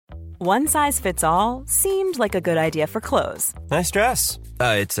One size fits all seemed like a good idea for clothes. Nice dress.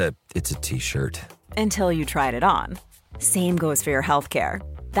 It's a t-shirt. Until you tried it on. Same goes for your healthcare.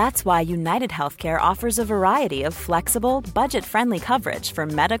 That's why United Healthcare offers a variety of flexible, budget-friendly coverage for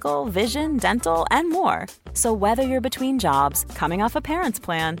medical, vision, dental, and more. So whether you're between jobs, coming off a parent's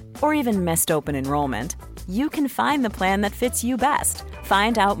plan, or even missed open enrollment, you can find the plan that fits you best.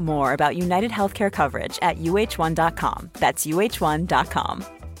 Find out more about United Healthcare coverage at uh1.com. That's uh1.com.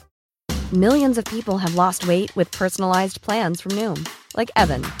 Millions of people have lost weight with personalized plans from Noom. Like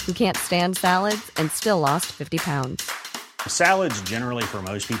Evan, who can't stand salads and still lost 50 pounds. Salads generally for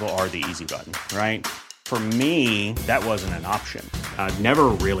most people are the easy button, right? For me, that wasn't an option. I never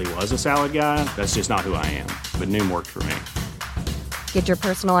really was a salad guy. That's just not who I am. But Noom worked for me. Get your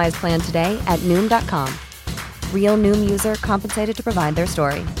personalized plan today at Noom.com. Real Noom user compensated to provide their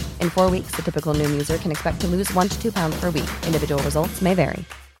story. In 4 weeks, the typical Noom user can expect to lose 1 to 2 pounds per week. Individual results may vary.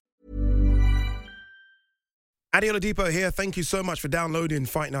 Adi Oladipo here. Thank you so much for downloading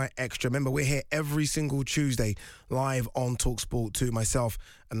Fight Night Extra. Remember, we're here every single Tuesday live on TalkSport 2, myself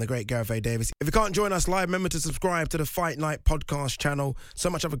and the great Gareth A. Davis. If you can't join us live, remember to subscribe to the Fight Night podcast channel. So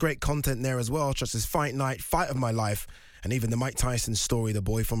much other great content there as well, such as Fight Night, Fight of My Life, and even the Mike Tyson story, The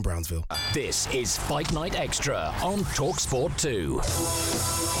Boy from Brownsville. This is Fight Night Extra on TalkSport 2.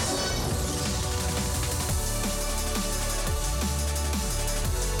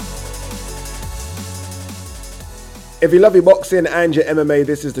 If you love your boxing and your MMA,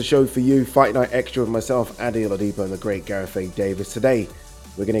 this is the show for you. Fight Night Extra with myself, Adi Oladipo, and the great Gareth A. Davis. Today,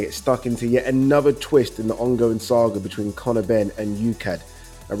 we're going to get stuck into yet another twist in the ongoing saga between Conor Benn and UKAD.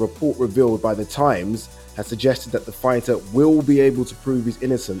 A report revealed by The Times has suggested that the fighter will be able to prove his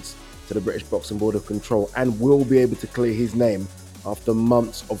innocence to the British Boxing Board of Control and will be able to clear his name after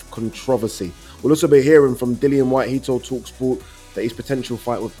months of controversy. We'll also be hearing from Dillian Whyte. He told TalkSport that his potential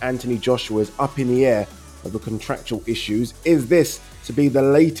fight with Anthony Joshua is up in the air over contractual issues. Is this to be the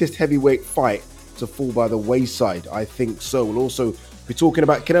latest heavyweight fight to fall by the wayside? I think so. We'll also be talking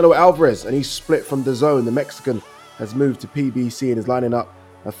about Canelo Alvarez, and he's split from DAZN. The Mexican has moved to PBC and is lining up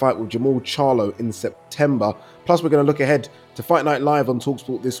a fight with Jamal Charlo in September. Plus, we're going to look ahead to Fight Night Live on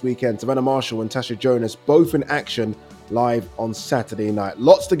TalkSport this weekend. Savannah Marshall and Tasha Jonas both in action live on Saturday night.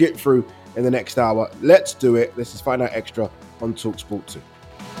 Lots to get through in the next hour. Let's do it. This is Fight Night Extra on TalkSport 2.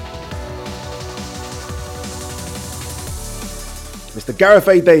 Mr. Gareth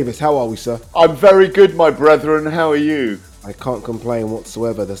A. Davis, how are we, sir? I'm very good, my brethren. How are you? I can't complain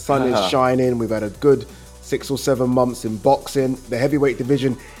whatsoever. The sun is shining. We've had a good 6 or 7 months in boxing. The heavyweight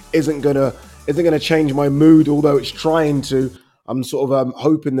division isn't gonna change my mood, although it's trying to. I'm sort of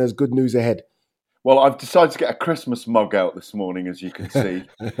hoping there's good news ahead. Well, I've decided to get a Christmas mug out this morning, as you can see,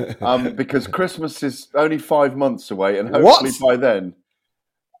 because Christmas is only 5 months away, and hopefully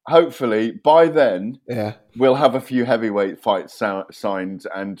by then, we'll have a few heavyweight fights signed,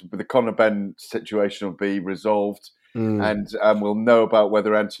 and the Conor Benn situation will be resolved, and we'll know about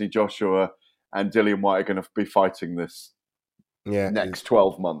whether Anthony Joshua and Dillian Whyte are going to be fighting this next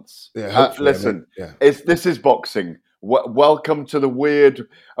 12 months. Listen, this is boxing. Welcome to the weird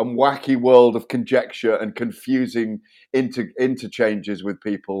and wacky world of conjecture and confusing interchanges with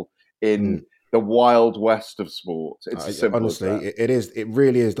people in the wild west of sport. It's as simple honestly, as that. It is. It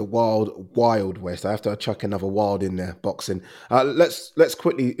really is the wild west. I have to chuck another wild in there. Boxing. Let's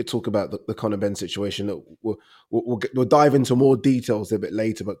quickly talk about the Conor Benn situation. We'll dive into more details a bit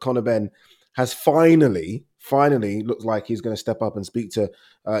later. But Conor Benn has finally looks like he's going to step up and speak to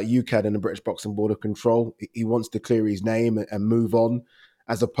UKAD and the British Boxing Board of Control. He wants to clear his name and move on,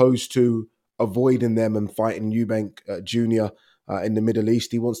 as opposed to avoiding them and fighting Eubank Jr. In the Middle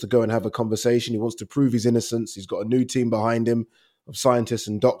East. He wants to go and have a conversation. He wants to prove his innocence. He's got a new team behind him of scientists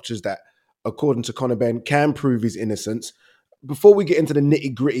and doctors that, according to Conor Benn, can prove his innocence. Before we get into the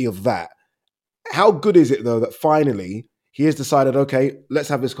nitty-gritty of that, how good is it, though, that finally he has decided, okay, let's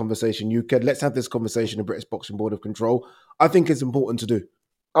have this conversation, UKAD. Let's have this conversation, the British Boxing Board of Control. I think it's important to do.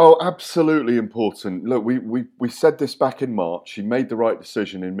 Oh, absolutely important. Look, we said this back in March. He made the right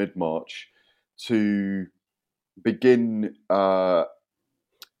decision in mid-March to begin an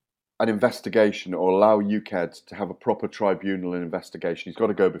investigation, or allow UKAD to have a proper tribunal and investigation. He's got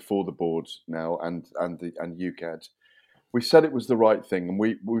to go before the board now and UKAD. We said it was the right thing, and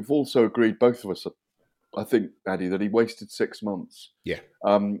we've also agreed, both of us, I think, Addy, that he wasted 6 months. Yeah.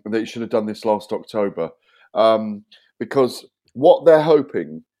 That he should have done this last October. Because what they're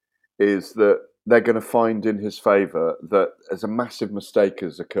hoping is that they're going to find in his favour that as a massive mistake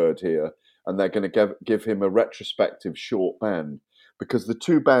has occurred here, and they're going to give him a retrospective short ban, because the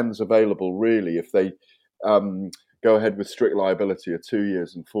 2 bans available, really, if they go ahead with strict liability are 2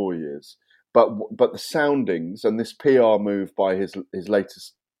 years and 4 years. But the soundings and this PR move by his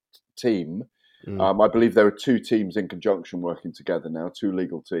latest team, I believe there are 2 teams in conjunction working together now, 2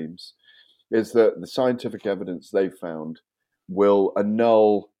 legal teams, is that the scientific evidence they've found will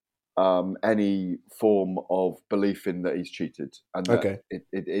annul any form of belief in that he's cheated. And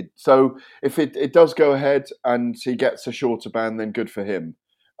that so if it does go ahead and he gets a shorter ban, then good for him.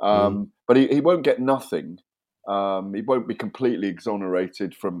 But he won't get nothing. He won't be completely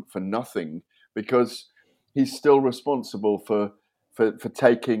exonerated for nothing, because he's still responsible for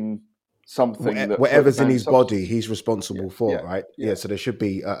taking something that whatever's in his body, he's responsible for, right? Yeah. So there should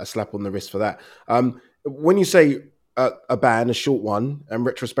be a slap on the wrist for that. When you say a ban, a short one, and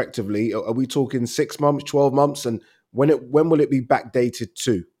retrospectively, are we talking 6 months, 12 months, and when will it be backdated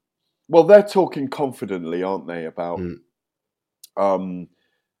to? Well, they're talking confidently, aren't they, about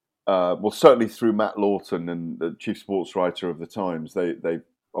well, certainly through Matt Lawton and the chief sports writer of the Times, they've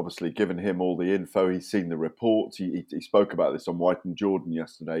obviously given him all the info. He's seen the report. He spoke about this on Whyte and Jordan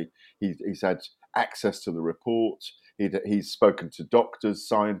yesterday. He's had access to the report. He's spoken to doctors,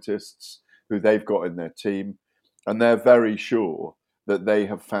 scientists who they've got in their team, and they're very sure that they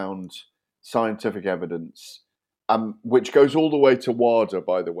have found scientific evidence, which goes all the way to WADA,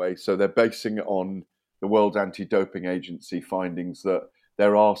 by the way. So they're basing it on the World Anti-Doping Agency findings that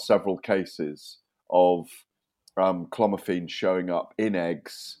there are several cases of clomiphene showing up in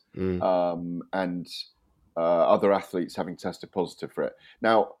eggs and other athletes having tested positive for it.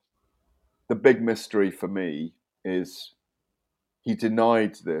 Now, the big mystery for me is he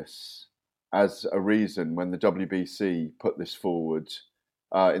denied this as a reason when the WBC put this forward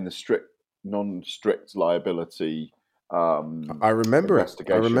in the non-strict liability I remember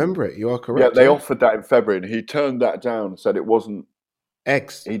investigation. I remember it. You are correct. Yeah, they offered that in February, and he turned that down and said it wasn't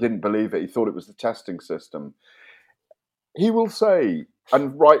eggs. He didn't believe it. He thought it was the testing system. He will say,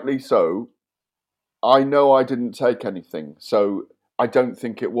 and rightly so, I know I didn't take anything, so I don't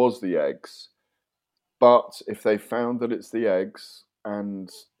think it was the eggs. But if they found that it's the eggs, and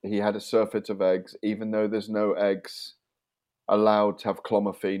he had a surfeit of eggs, even though there's no eggs allowed to have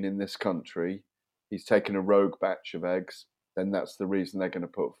clomiphene in this country, he's taken a rogue batch of eggs, then that's the reason they're going to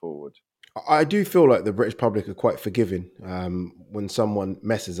put forward. I do feel like the British public are quite forgiving when someone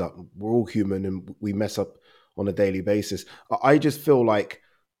messes up. We're all human and we mess up on a daily basis. I just feel like,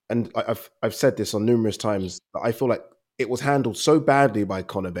 and I've said this on numerous times, but I feel like it was handled so badly by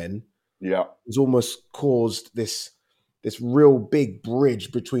Conor Benn. Yeah, it's almost caused this real big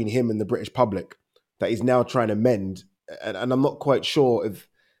bridge between him and the British public that he's now trying to mend. And I'm not quite sure if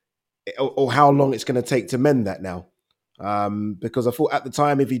or how long it's going to take to mend that now. Because I thought at the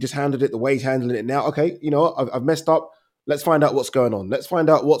time, if he just handled it the way he's handling it now, okay, you know what, I've messed up. Let's find out what's going on. Let's find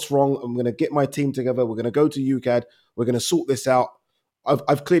out what's wrong. I'm going to get my team together. We're going to go to UKAD. We're going to sort this out.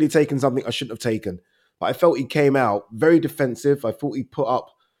 I've clearly taken something I shouldn't have taken. But I felt he came out very defensive. I thought he put up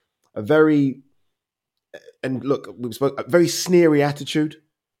a very, and look, a very sneery attitude,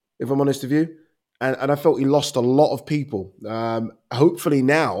 if I'm honest with you. And I felt he lost a lot of people. Hopefully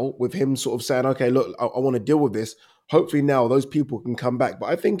now, with him sort of saying, okay, look, I want to deal with this. Hopefully now those people can come back. But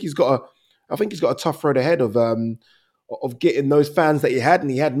I think he's got a tough road ahead of getting those fans that he had, and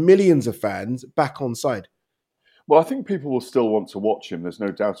he had millions of fans back on side. Well, I think people will still want to watch him. There's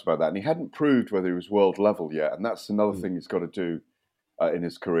no doubt about that. And he hadn't proved whether he was world level yet. And that's another thing he's got to do in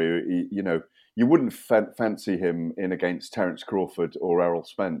his career. You wouldn't fancy him in against Terence Crawford or Errol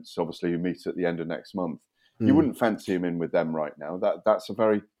Spence, obviously, who meet at the end of next month. You wouldn't fancy him in with them right now. That's a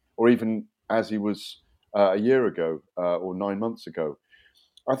very, or even as he was a year ago or 9 months ago.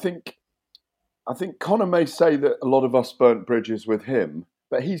 I think Conor may say that a lot of us burnt bridges with him,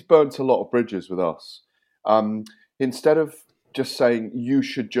 but he's burnt a lot of bridges with us. Instead of just saying, you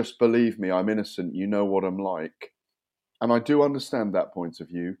should just believe me, I'm innocent, you know what I'm like. And I do understand that point of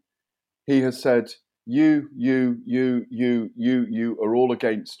view. He has said, you are all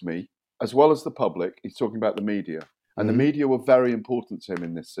against me, as well as the public. He's talking about the media. And the media were very important to him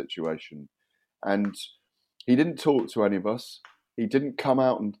in this situation. And he didn't talk to any of us. He didn't come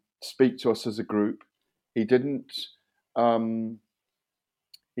out and speak to us as a group. He didn't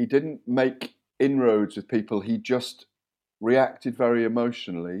make inroads with people. He just reacted very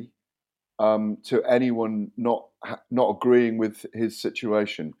emotionally to anyone not agreeing with his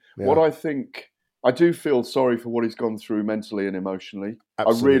situation. Yeah. What I do feel sorry for what he's gone through mentally and emotionally.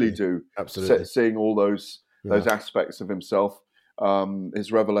 Absolutely. I really do. Absolutely. Seeing all those aspects of himself,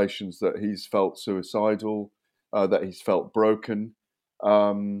 his revelations that he's felt suicidal, that he's felt broken.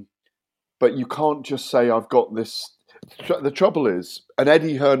 But you can't just say, I've got this. the trouble is, and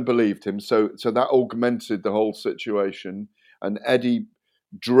Eddie Hearn believed him, so that augmented the whole situation, and Eddie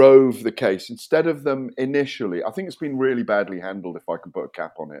drove the case instead of them initially. I think it's been really badly handled, if I can put a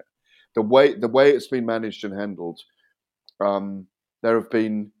cap on it. The way it's been managed and handled, there have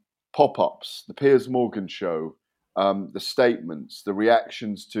been pop-ups, the Piers Morgan show, the statements, the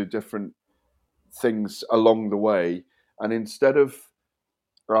reactions to different things along the way, and instead of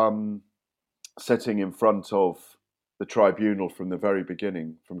sitting in front of the tribunal from the very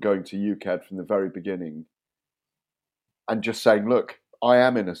beginning, from going to UKAD from the very beginning, and just saying, look, I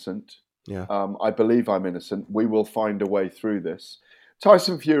am innocent. Yeah. I believe I'm innocent. We will find a way through this.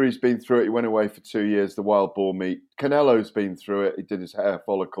 Tyson Fury's been through it. He went away for 2 years, the wild boar meat. Canelo's been through it. He did his hair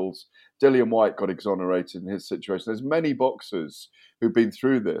follicles. Dillian Whyte got exonerated in his situation. There's many boxers who've been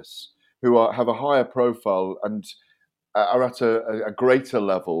through this, who have a higher profile and are at a greater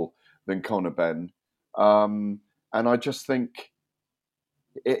level than Conor Benn. And I just think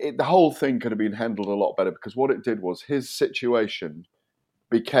the whole thing could have been handled a lot better, because what it did was his situation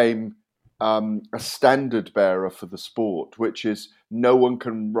became a standard bearer for the sport, which is no one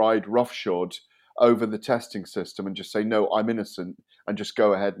can ride roughshod over the testing system and just say, no, I'm innocent, and just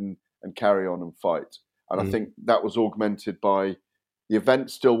go ahead and carry on and fight. And I think that was augmented by the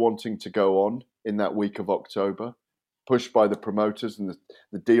event still wanting to go on in that week of October, pushed by the promoters and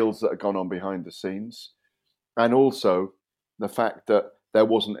the deals that had gone on behind the scenes. And also the fact that there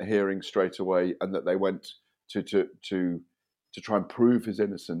wasn't a hearing straight away, and that they went to try and prove his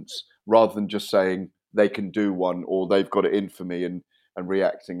innocence, rather than just saying they can do one or they've got it in for me and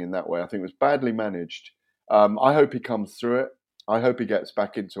reacting in that way. I think it was badly managed. I hope he comes through it. I hope he gets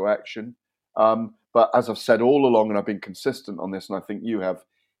back into action. But as I've said all along, and I've been consistent on this, and I think you have,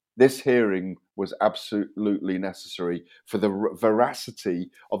 this hearing was absolutely necessary for the veracity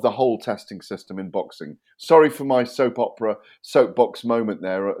of the whole testing system in boxing. Sorry for my soapbox moment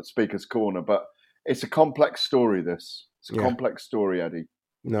there at Speaker's Corner, but it's a complex story, this. It's a complex story, Eddie.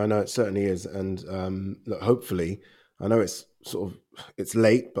 No, it certainly is. And look, hopefully, I know it's it's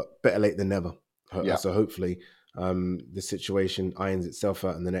late, but better late than never. So hopefully the situation irons itself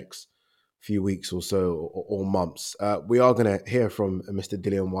out in the next few weeks or so, or months. We are going to hear from Mr.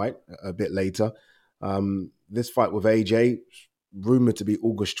 Dillian Whyte a bit later. This fight with AJ, rumored to be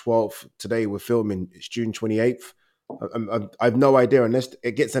August 12th. Today we're filming, it's June 28th. I have no idea unless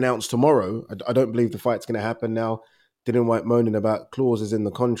it gets announced tomorrow. I don't believe the fight's going to happen now. Dillian Whyte moaning about clauses in the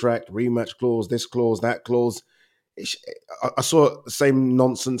contract, rematch clause, this clause, that clause. I saw the same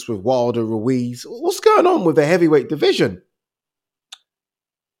nonsense with Wilder, Ruiz. What's going on with the heavyweight division?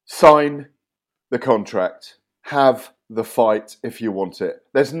 Sign the contract. Have the fight if you want it.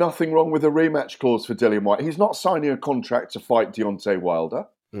 There's nothing wrong with a rematch clause for Dillian Whyte. He's not signing a contract to fight Deontay Wilder.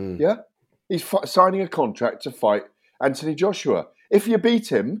 Yeah? He's signing a contract to fight Anthony Joshua. If you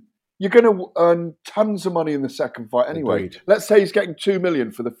beat him, you're going to earn tons of money in the second fight anyway. Agreed. Let's say he's getting $2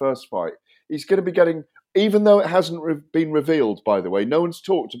 million for the first fight. He's going to be getting, even though it hasn't been revealed, by the way, no one's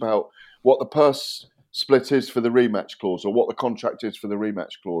talked about what the purse split is for the rematch clause or what the contract is for the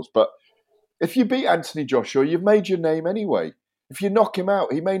rematch clause. But if you beat Anthony Joshua, you've made your name anyway. If you knock him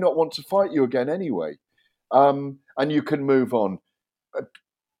out, he may not want to fight you again anyway. And you can move on.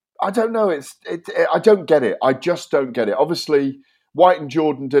 I don't know. I don't get it. I just don't get it. Obviously, Whyte and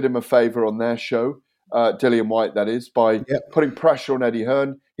Jordan did him a favour on their show, Dillian Whyte, that is, by putting pressure on Eddie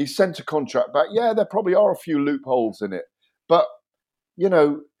Hearn. He sent a contract back. Yeah, there probably are a few loopholes in it. But, you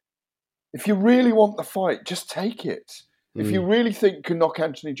know, if you really want the fight, just take it. If you really think you can knock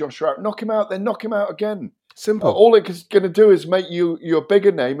Anthony Joshua out, knock him out, then knock him out again. Simple. All it's going to do is make you a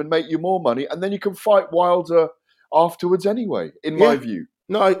bigger name and make you more money, and then you can fight Wilder afterwards anyway, in my view.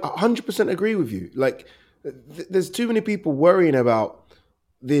 No, I 100% agree with you. Like, there's too many people worrying about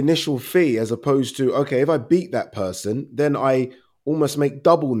the initial fee as opposed to, okay, if I beat that person, then I almost make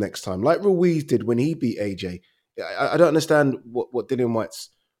double next time, like Ruiz did when he beat AJ. I don't understand what Dillian Whyte's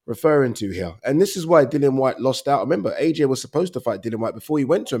referring to here. And this is why Dillian Whyte lost out. Remember, AJ was supposed to fight Dillian Whyte before he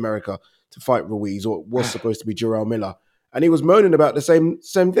went to America to fight Ruiz, or was supposed to be Jarrell Miller. And he was moaning about the same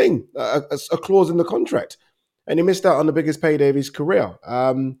thing, a clause in the contract. And he missed out on the biggest payday of his career.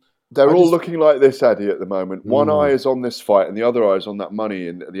 They're all looking like this, Addy, at the moment. One eye is on this fight and the other eye is on that money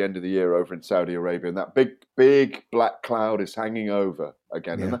at the end of the year over in Saudi Arabia. And that big black cloud is hanging over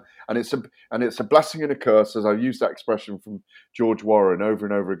again. Yeah. And it's a blessing and a curse, as I've used that expression from George Warren over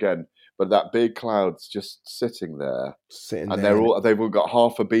and over again. But that big cloud's just sitting there. They've all got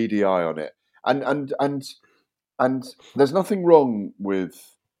half a beady eye on it. And there's nothing wrong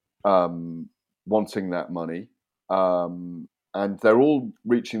with wanting that money. And they're all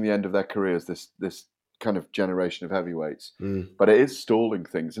reaching the end of their careers, this kind of generation of heavyweights. But it is stalling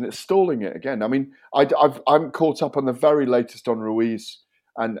things, and it's stalling it again. I mean, I'm caught up on the very latest on Ruiz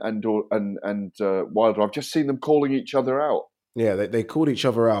and Wilder. I've just seen them calling each other out. Yeah, they called each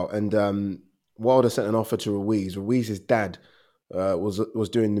other out, and Wilder sent an offer to Ruiz. Ruiz's dad was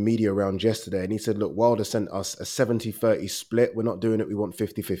doing the media round yesterday, and he said, look, Wilder sent us a 70-30 split. We're not doing it. We want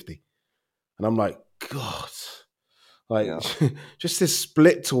 50-50. And I'm like, God, just this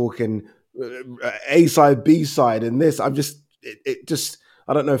split talk and A side, B side, and this. I'm just, it just,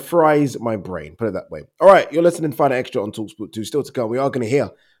 I don't know, fries my brain, put it that way. All right, you're listening to Fight Night Extra on TalkSport 2. Still to come, we are going to hear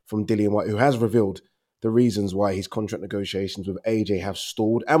from Dillian Whyte, who has revealed the reasons why his contract negotiations with AJ have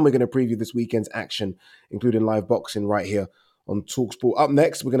stalled. And we're going to preview this weekend's action, including live boxing right here on TalkSport. Up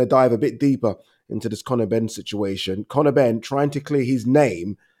next, we're going to dive a bit deeper into this Conor Benn situation. Conor Benn trying to clear his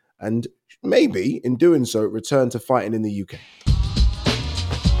name and maybe, in doing so, return to fighting in the UK.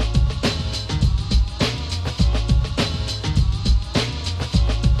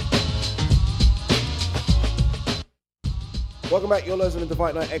 Welcome back. You're listening to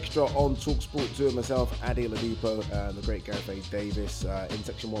Fight Night Extra on TalkSport 2 and myself, Adi Oladipo, and the great Gareth A. Davis. In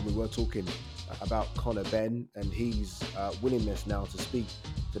section 1, we were talking about Conor Benn and his willingness now to speak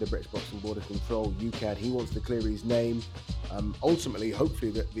to the British Boxing Board of Control, UKAD. He wants to clear his name. Ultimately,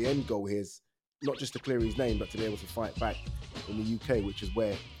 hopefully, the end goal here is not just to clear his name, but to be able to fight back in the UK, which is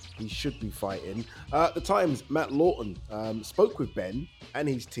where he should be fighting. At the Times, Matt Lawton spoke with Benn and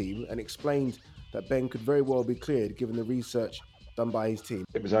his team and explained that Benn could very well be cleared given the research done by his team.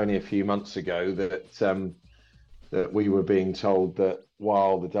 It was only a few months ago that we were being told that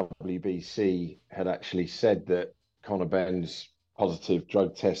while the WBC had actually said that Conor Benn's positive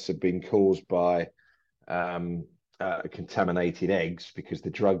drug tests had been caused by contaminated eggs, because the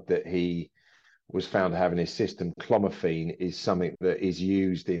drug that he was found to have in his system, clomiphene, is something that is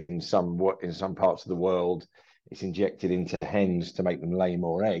used in some parts of the world. It's injected into hens to make them lay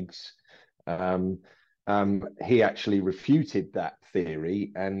more eggs. He actually refuted that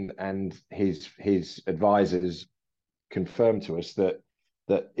theory, and his advisors confirmed to us that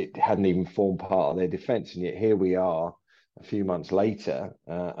it hadn't even formed part of their defence. And yet here we are a few months later,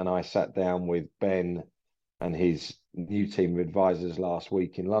 and I sat down with Benn and his new team of advisors last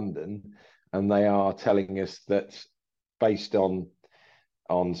week in London, and they are telling us that based on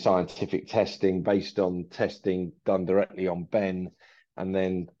scientific testing, based on testing done directly on Benn, and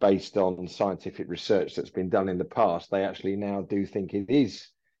then based on scientific research that's been done in the past, they actually now do think it is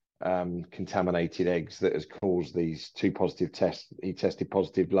contaminated eggs that has caused these two positive tests. He tested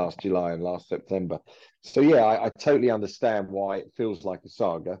positive last July and last September. So yeah, I totally understand why it feels like a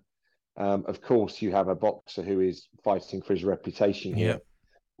saga. Of course, you have a boxer who is fighting for his reputation here.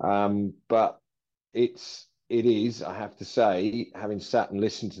 But it is, I have to say, having sat and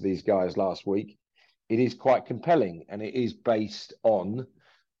listened to these guys last week, it is quite compelling, and it is based on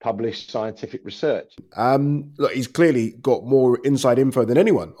published scientific research. Look, he's clearly got more inside info than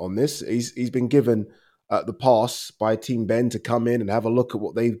anyone on this. He's been given the pass by Team Benn to come in and have a look at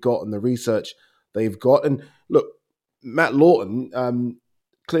what they've got and the research they've got. And look, Matt Lawton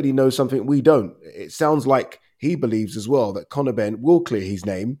clearly knows something we don't. It sounds like he believes as well that Conor Benn will clear his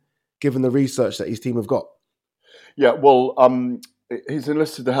name, given the research that his team have got. Yeah, well, he's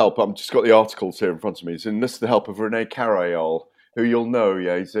enlisted the help. I've just got the articles here in front of me. He's enlisted the help of Rene Carayol, who you'll know.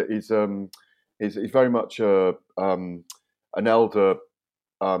 Yeah, he's very much an elder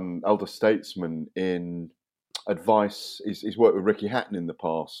statesman in advice. He's worked with Ricky Hatton in the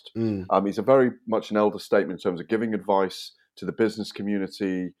past. He's a very much an elder statesman in terms of giving advice to the business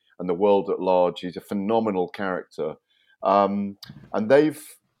community and the world at large. He's a phenomenal character, and they've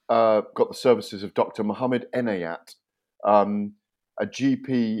got the services of Dr. Mohammed Enayat, a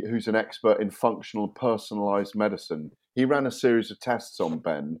GP who's an expert in functional and personalised medicine. He ran a series of tests on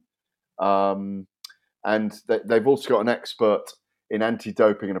Benn, and they've also got an expert in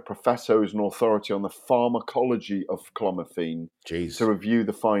anti-doping and a professor who's an authority on the pharmacology of clomiphene to review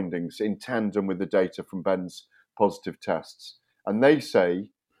the findings in tandem with the data from Benn's positive tests. And they say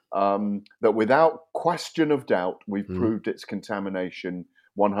that without question of doubt, we've proved its contamination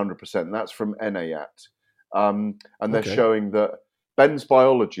 100%. And that's from Enayat. And they're showing that Benn's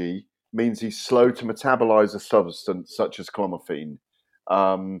biology means he's slow to metabolize a substance such as clomiphene,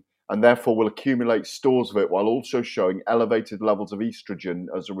 and therefore will accumulate stores of it while also showing elevated levels of estrogen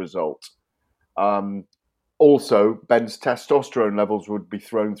as a result. Also, Benn's testosterone levels would be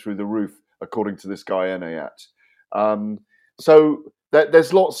thrown through the roof, according to this guy Enayat. So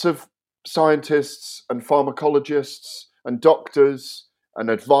there's lots of scientists and pharmacologists and doctors and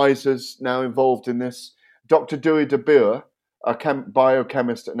advisors now involved in this. Dr. Dewey de Boer, a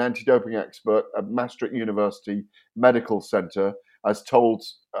biochemist and anti-doping expert at Maastricht University Medical Center, has told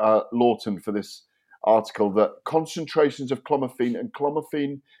Lawton for this article that concentrations of clomiphene and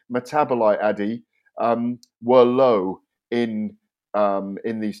clomiphene metabolite, Addy, were low in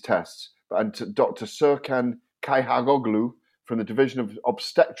these tests. And Dr. Serkan Kayhagoglu from the Division of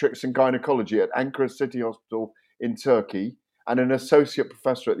Obstetrics and Gynecology at Ankara City Hospital in Turkey, and an associate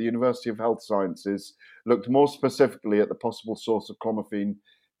professor at the University of Health Sciences, looked more specifically at the possible source of clomiphene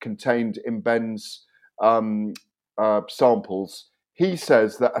contained in Benn's samples. He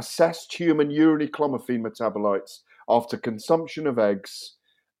says that assessed human urinary clomiphene metabolites after consumption of eggs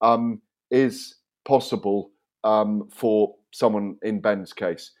is possible for someone in Benn's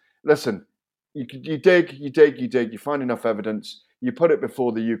case. Listen, you dig, you find enough evidence, you put it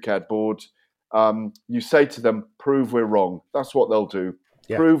before the UKAD board, you say to them, prove we're wrong. That's what they'll do.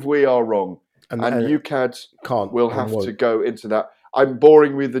 Yeah. Prove we are wrong. And UKAD will have to go into that. I'm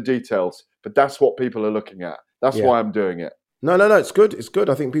boring with the details, but that's what people are looking at. That's why I'm doing it. No, it's good. It's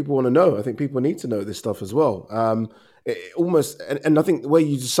good. I think people want to know. I think people need to know this stuff as well. And I think the way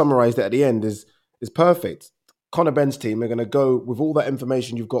you just summarized it at the end is perfect. Conor Benn's team are going to go with all that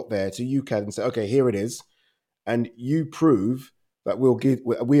information you've got there to UKAD and say, okay, here it is. And you prove that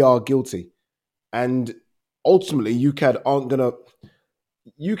we are guilty. And ultimately, UKAD aren't going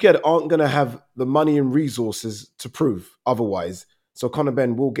to have the money and resources to prove otherwise. So Conor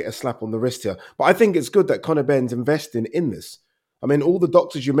Benn will get a slap on the wrist here. But I think it's good that Conor Benn's investing in this. I mean, all the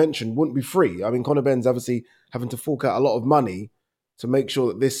doctors you mentioned wouldn't be free. I mean, Conor Benn's obviously having to fork out a lot of money to make sure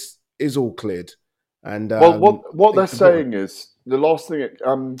that this is all cleared. And what they're saying is, the last thing,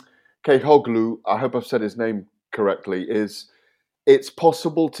 Kehoglu, I hope I've said his name correctly, is it's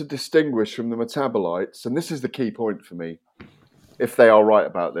possible to distinguish from the metabolites, and this is the key point for me, if they are right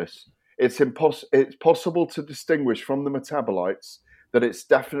about this, it's possible to distinguish from the metabolites that it's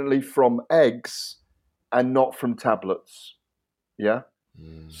definitely from eggs and not from tablets. Yeah?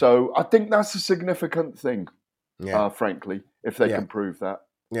 So I think that's a significant thing, frankly, if they can prove that.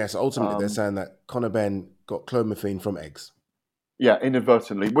 Yeah, so ultimately they're saying that Conor Benn got clomiphene from eggs. Yeah,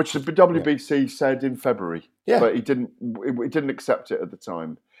 inadvertently, which the WBC said in February. Yeah. But he didn't accept it at the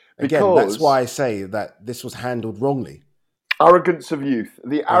time. Again, that's why I say that this was handled wrongly. Arrogance of youth.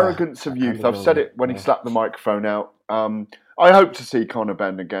 The arrogance of youth. I've said it when he slapped the microphone out. I hope to see Conor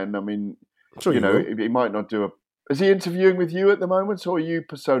Benn again. I mean, sure, he might not do a... Is he interviewing with you at the moment, or are you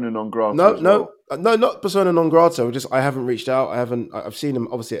persona non grata? No, not persona non grata. I haven't reached out. I've seen him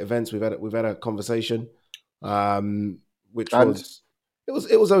obviously at events. We've had a conversation, which was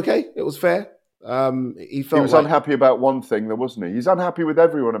okay. It was fair. He was unhappy about one thing, though, wasn't he? He's unhappy with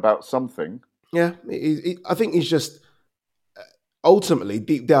everyone about something. Yeah, I think he's just ultimately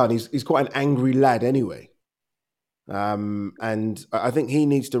deep down he's quite an angry lad anyway. And I think he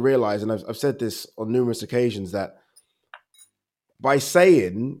needs to realize, and I've said this on numerous occasions, that by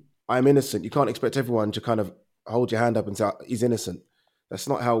saying I'm innocent, you can't expect everyone to kind of hold your hand up and say he's innocent. That's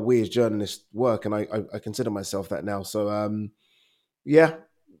not how we as journalists work, and I consider myself that now. So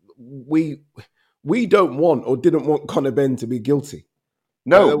we don't want or didn't want Conor Benn to be guilty.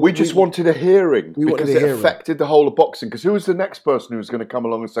 No, we just wanted a hearing because it affected the whole of boxing. Because who was the next person who was going to come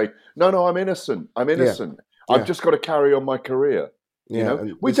along and say, no, I'm innocent. I'm innocent. Yeah. I've just got to carry on my career. You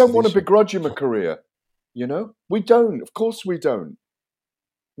know, we don't want to begrudge him a career. You know, we don't. Of course, we don't.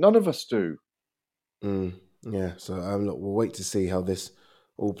 None of us do. Yeah. So look, we'll wait to see how this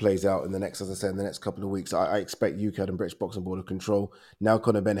all plays out in the next, as I said, in the next couple of weeks. I expect UKAD and British Boxing Board of Control. Now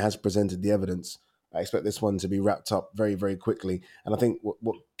Conor Benn has presented the evidence. I expect this one to be wrapped up very, very quickly. And I think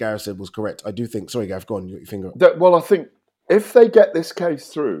what Gareth said was correct. I do think. Sorry, Gareth, go on. You got your finger up. Well, I think if they get this case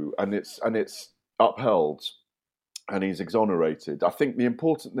through and it's upheld and he's exonerated, I think the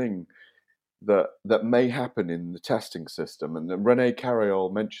important thing that may happen in the testing system, and René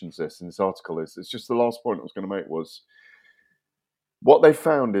Carriol mentions this in this article, it's just the last point I was going to make, was what they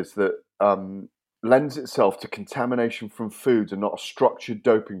found is that lends itself to contamination from food and not a structured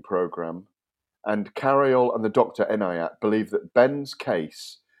doping program. And Carriol and the doctor Enayat believe that Benn's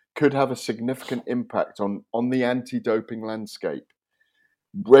case could have a significant impact on the anti-doping landscape,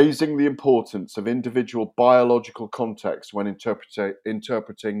 raising the importance of individual biological context when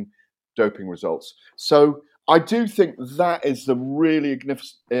interpreting doping results. So I do think that is the really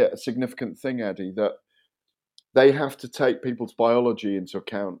significant thing, Eddie, that they have to take people's biology into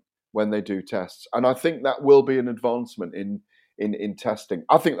account when they do tests. And I think that will be an advancement in testing.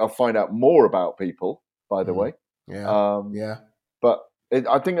 I think they'll find out more about people, by the way. Yeah. But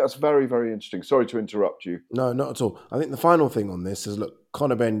I think that's very, very interesting. Sorry to interrupt you. No, not at all. I think the final thing on this is, look,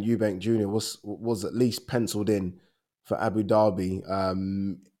 Conor Benn Eubank Jr. was at least penciled in for Abu Dhabi.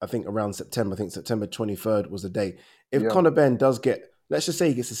 I think around September. I think September 23rd was the date. If Conor Benn does get, let's just say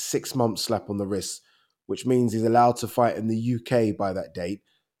he gets a 6-month slap on the wrist, which means he's allowed to fight in the UK by that date.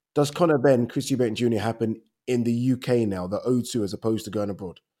 Does Conor Benn, Chris Eubank Jr. happen in the UK now, the O2, as opposed to going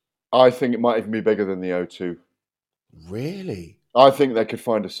abroad? I think it might even be bigger than the O2. Really? I think they could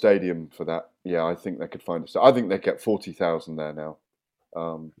find a stadium for that. Yeah, I think they could find I think they get 40,000 there now.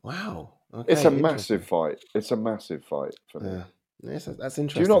 Wow. Okay, it's a massive fight. It's a massive fight for me. Yeah. Yes, that's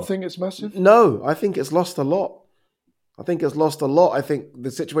interesting. Do you not think it's massive? No, I think it's lost a lot. I think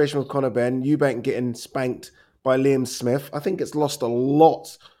the situation with Conor Benn, Eubank getting spanked by Liam Smith, I think it's lost a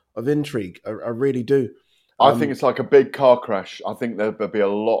lot of intrigue. I really do. I think it's like a big car crash. I think there'll be a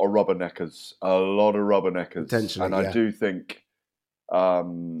lot of rubberneckers. Potentially, and I do think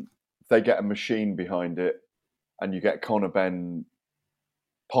they get a machine behind it, and you get Conor Benn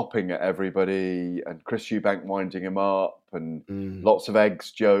popping at everybody, and Chris Eubank winding him up, and lots of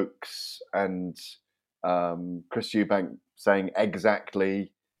eggs jokes, and Chris Eubank saying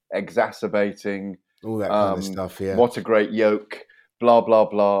exactly, exacerbating, all that kind of stuff. Yeah, what a great yoke, blah blah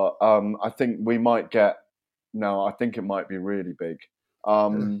blah. I think we might get. No, I think it might be really big.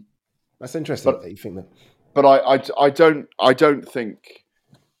 That's interesting that you think that. But I don't think,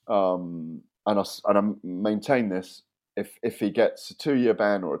 and I maintain this. If he gets a 2-year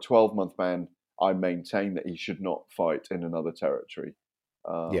ban or a 12-month ban, I maintain that he should not fight in another territory.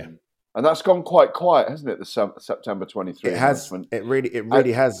 And that's gone quite quiet, hasn't it? The September 23 announcement. It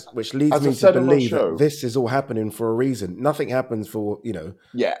really has, which leads me to believe that this is all happening for a reason. Nothing happens for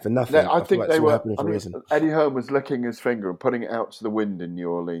for nothing. I think they were happening for a reason. Eddie Hearn was licking his finger and putting it out to the wind in New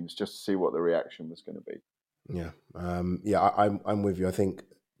Orleans just to see what the reaction was going to be. Yeah, I'm with you. I think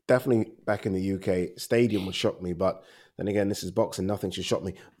definitely back in the UK, stadium would shock me, but then again, this is boxing. Nothing should shock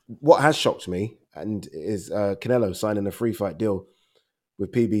me. What has shocked me and is Canelo signing a free fight deal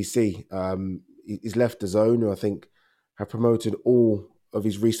with PBC. He's left the zone, who I think have promoted all of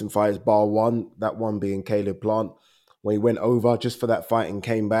his recent fights, bar one, that one being Caleb Plant, when he went over just for that fight and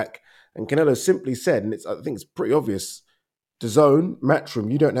came back. And Canelo simply said, and I think it's pretty obvious, DAZN,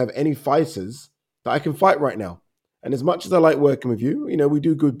 Matchroom, you don't have any fighters that I can fight right now. And as much as I like working with you, we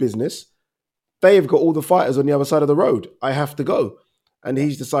do good business. They've got all the fighters on the other side of the road. I have to go. And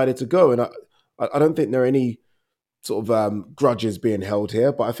he's decided to go. And I don't think there are any sort of grudges being held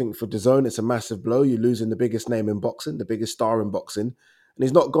here, but I think for DAZN, it's a massive blow. You're losing the biggest name in boxing, the biggest star in boxing. And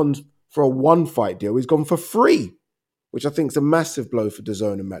he's not gone for a 1-fight deal. He's gone for 3, which I think is a massive blow for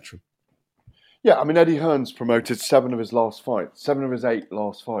DAZN and Matchroom. Yeah, I mean, Eddie Hearn's promoted 7 of his last fights, 7 of his 8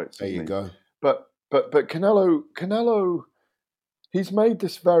 last fights. There you go. But Canelo, he's made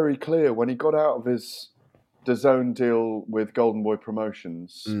this very clear when he got out of his DAZN deal with Golden Boy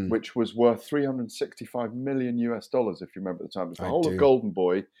Promotions, which was worth $365 million US, if you remember at the time. It was the whole of Golden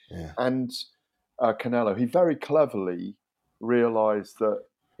Boy and Canelo. He very cleverly realised that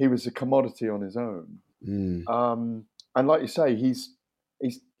he was a commodity on his own. And like you say,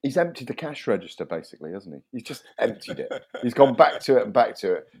 he's emptied the cash register, basically, hasn't he? He's just emptied it. He's gone back to it and back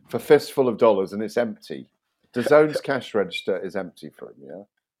to it for fistful of dollars, and it's empty. DAZN's cash register is empty for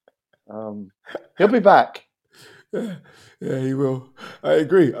him, he'll be back. Yeah, he will. I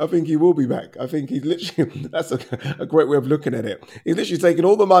agree. I think he will be back. I think he's literally, that's a great way of looking at it. He's literally taken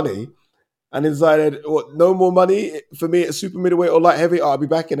all the money and decided, no more money for me at super middleweight or light heavy. I'll be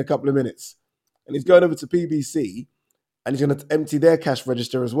back in a couple of minutes. And he's going over to PBC and he's going to empty their cash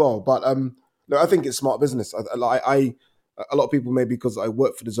register as well. But no, I think it's smart business. A lot of people, maybe because I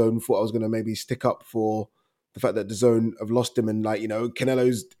work for DAZN, thought I was going to maybe stick up for the fact that DAZN have lost him and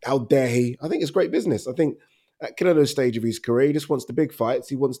Canelo's, how dare he? I think it's great business. I think at Canelo's stage of his career, he just wants the big fights.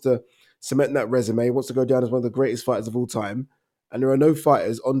 He wants to cement that resume. He wants to go down as one of the greatest fighters of all time. And there are no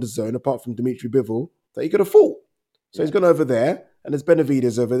fighters on DAZN, apart from Dimitri Bivol, that he could have fought. So he's gone over there, and there's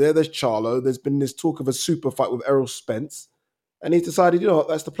Benavidez over there, there's Charlo, there's been this talk of a super fight with Errol Spence. And he's decided,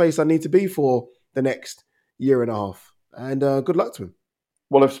 that's the place I need to be for the next year and a half. And good luck to him.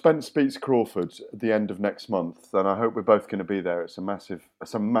 Well, if Spence beats Crawford at the end of next month, then I hope we're both going to be there. It's a massive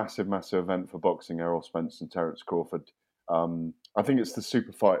event for boxing, Errol Spence and Terence Crawford. I think it's the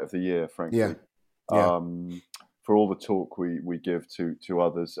super fight of the year, frankly. Yeah. For all the talk we give to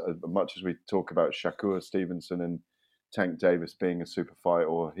others, as much as we talk about Shakur Stevenson and Tank Davis being a super fight,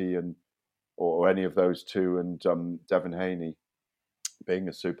 or he or any of those two, and Devin Haney being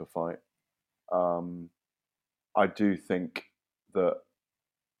a super fight, I do think that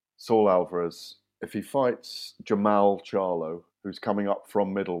Saul Alvarez, if he fights Jamal Charlo, who's coming up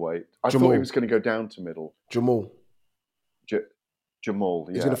from middleweight, I thought he was going to go down to middle. Jamal. Jamal.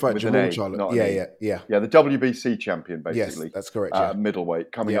 He's going to fight Jamal Charlo. Yeah, the WBC champion, basically. Yes, that's correct.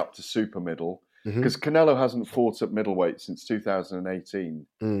 Middleweight, coming up to super middle. Because Canelo hasn't fought at middleweight since 2018.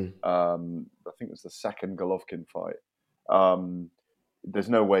 I think it was the second Golovkin fight. There's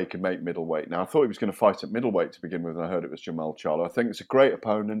no way he could make middleweight. Now, I thought he was going to fight at middleweight to begin with, and I heard it was Jamal Charlo. I think it's a great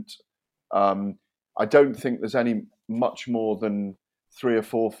opponent. I don't think there's much more than 3 or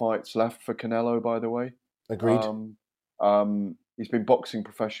 4 fights left for Canelo, by the way. Agreed. He's been boxing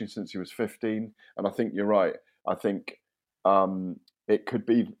professionally since he was 15, and I think you're right. I think it could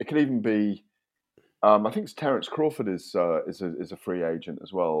even be. I think it's Terence Crawford is a free agent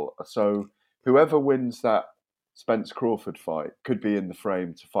as well. So whoever wins that Spence Crawford fight could be in the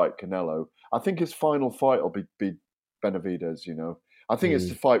frame to fight Canelo. I think his final fight will be Benavidez. I think it's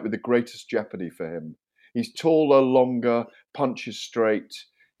the fight with the greatest jeopardy for him. He's taller, longer, punches straight.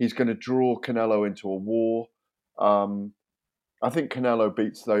 He's going to draw Canelo into a war. I think Canelo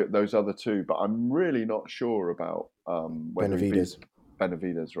beats those other two, but I'm really not sure about whether he beats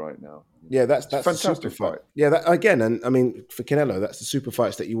Benavidez right now. Yeah, that's a fantastic super fight. Yeah, and I mean, for Canelo, that's the super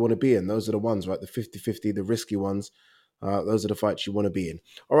fights that you want to be in. Those are the ones, right? The 50-50, the risky ones. Those are the fights you want to be in.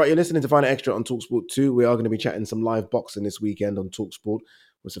 All right, you're listening to Fight Night Extra on TalkSport 2. We are going to be chatting some live boxing this weekend on TalkSport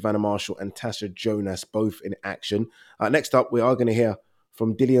with Savannah Marshall and Tasha Jonas, both in action. Next up, we are going to hear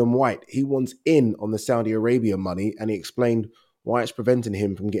from Dillian Whyte. He wants in on the Saudi Arabia money, and he explained why it's preventing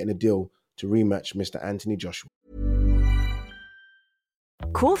him from getting a deal to rematch Mr. Anthony Joshua.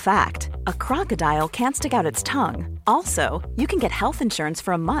 Cool fact, a crocodile can't stick out its tongue. Also, you can get health insurance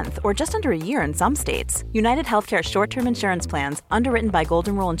for a month or just under a year in some states. United Healthcare short-term insurance plans, underwritten by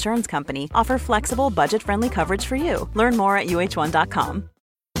Golden Rule Insurance Company, offer flexible, budget-friendly coverage for you. Learn more at uh1.com.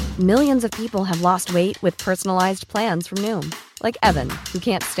 Millions of people have lost weight with personalized plans from Noom. Like Evan, who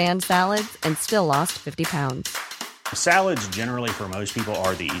can't stand salads and still lost 50 pounds. Salads generally for most people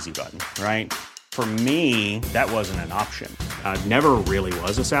are the easy button, right? For me, that wasn't an option. I never really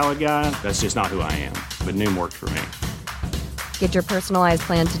was a salad guy. That's just not who I am. But Noom worked for me. Get your personalized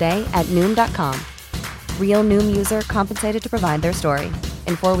plan today at Noom.com. Real Noom user compensated to provide their story.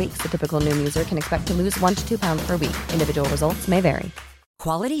 In 4 weeks, the typical Noom user can expect to lose 1 to 2 pounds per week. Individual results may vary.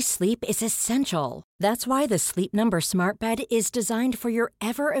 Quality sleep is essential. That's why the Sleep Number Smart Bed is designed for your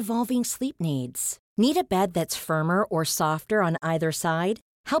ever-evolving sleep needs. Need a bed that's firmer or softer on either side?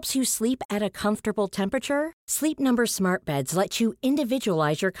 Helps you sleep at a comfortable temperature? Sleep Number Smart Beds let you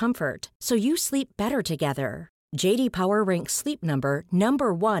individualize your comfort, so you sleep better together. J.D. Power ranks Sleep Number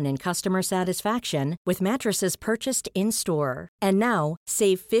number 1 in customer satisfaction with mattresses purchased in-store. And now,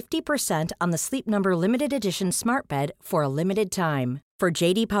 save 50% on the Sleep Number Limited Edition Smart Bed for a limited time. For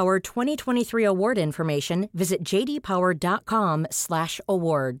J.D. Power 2023 award information, visit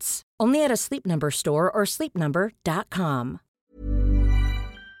jdpower.com/awards. Only at a Sleep Number store or sleepnumber.com.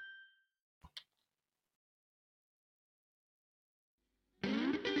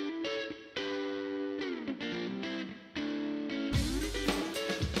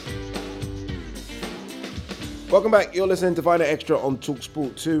 Welcome back. You're listening to Fight Night Extra on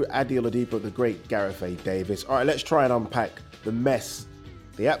TalkSport 2. Adi Oladipo, the great Gareth A. Davis. All right, let's try and unpack the mess,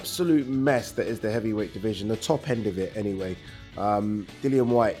 the absolute mess that is the heavyweight division, the top end of it anyway. Dillian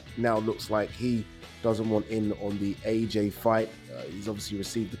Whyte now looks like he doesn't want in on the AJ fight. He's obviously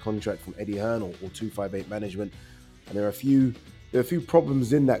received the contract from Eddie Hearn or 258 Management, and there are a few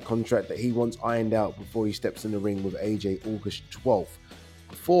problems in that contract that he wants ironed out before he steps in the ring with AJ August 12th.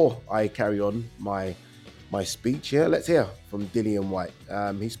 Before I carry on my speech here, let's hear from Dillian Whyte.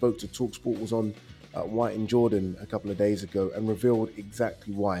 He spoke to TalkSport, was on Whyte and Jordan a couple of days ago, and revealed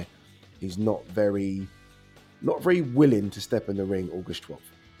exactly why he's not very willing to step in the ring August 12th.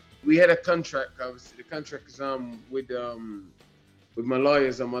 We had a contract. Obviously, the contract is with my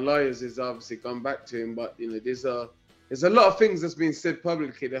lawyers, and my lawyers is obviously gone back to him. But there's a lot of things that's been said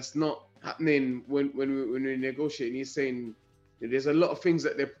publicly that's not happening when we negotiate. And he's saying that there's a lot of things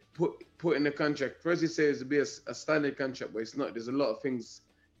that they put in the contract. First, he says it'll be a standard contract, but it's not. There's a lot of things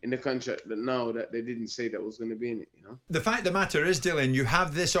in the contract that they didn't say that was going to be in it, The fact of the matter is, Dylan, you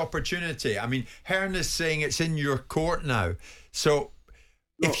have this opportunity. I mean, Hearn is saying it's in your court now. So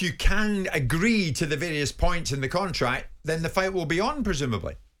if you can agree to the various points in the contract, then the fight will be on,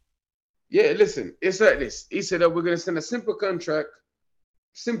 presumably. Yeah, listen, it's like this. He said that we're going to send a simple contract,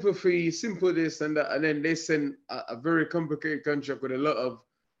 simple fee, simple this and that, and then they send a very complicated contract with a lot of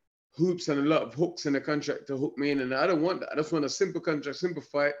hoops and a lot of hooks in the contract to hook me in, and I don't want that. I just want a simple contract, simple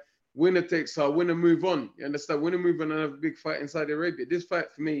fight, winner takes all, winner move on. You understand? Winner move on and have a big fight in Saudi Arabia. This fight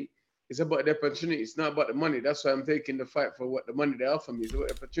for me is about the opportunity. It's not about the money. That's why I'm taking the fight for what the money they offer me is about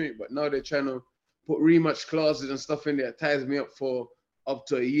the opportunity. But now they're trying to put rematch clauses and stuff in there, ties me up for up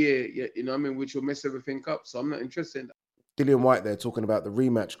to a year, you know what I mean, which will mess everything up. So I'm not interested in that. Dillian Whyte there talking about the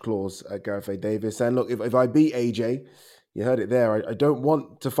rematch clause, Gareth A. Davis. And look, if I beat AJ, you heard it there, I don't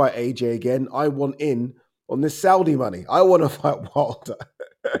want to fight AJ again. I want in on this Saudi money. I want to fight Wilder.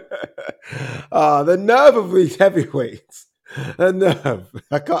 The nerve of these heavyweights. The nerve.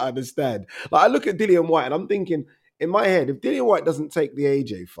 I can't understand. Like, I look at Dillian Whyte and I'm thinking, in my head, if Dillian Whyte doesn't take the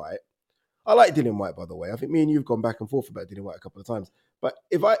AJ fight, I like Dillian Whyte, by the way. I think me and you've gone back and forth about Dillian Whyte a couple of times. But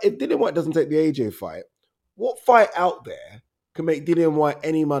if Dillian Whyte doesn't take the AJ fight, what fight out there can make Dillian Whyte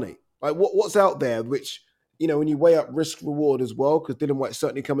any money? Like, what's out there which, you know, when you weigh up risk reward as well, because Dillian Whyte's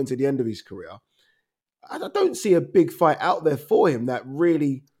certainly coming to the end of his career, I don't see a big fight out there for him that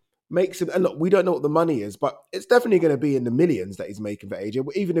really makes him. And look, we don't know what the money is, but it's definitely going to be in the millions that he's making for AJ,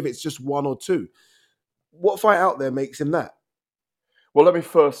 even if it's just one or two. What fight out there makes him that? Well, let me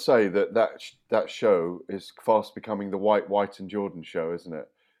first say that show is fast becoming the Whyte and Jordan show, isn't it?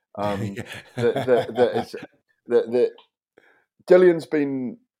 Dillian's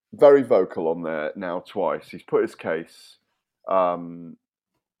been very vocal on there now twice. He's put his case.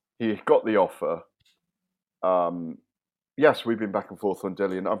 He got the offer. Yes, we've been back and forth on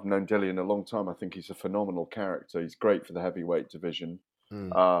Dillian. I've known Dillian a long time. I think he's a phenomenal character. He's great for the heavyweight division.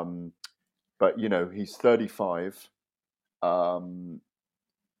 But, you know, he's 35.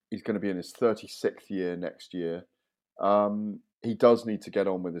 He's going to be in his 36th year next year. He does need to get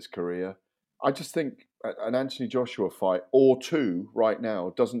on with his career. I just think an Anthony Joshua fight or two right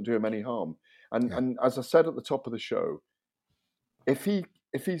now doesn't do him any harm. And as I said at the top of the show, if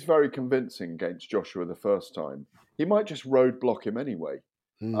he's very convincing against Joshua the first time, he might just roadblock him anyway.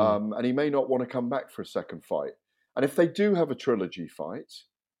 And he may not want to come back for a second fight. And if they do have a trilogy fight,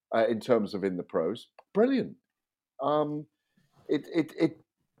 in terms of in the pros, brilliant.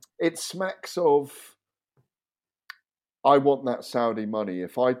 It smacks of, I want that Saudi money.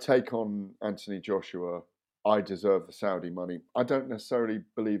 If I take on Anthony Joshua, I deserve the Saudi money. I don't necessarily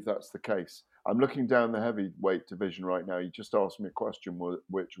believe that's the case. I'm looking down the heavyweight division right now. You just asked me a question,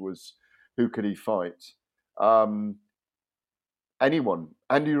 which was, who could he fight? Anyone.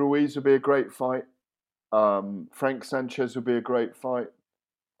 Andy Ruiz would be a great fight. Frank Sanchez would be a great fight.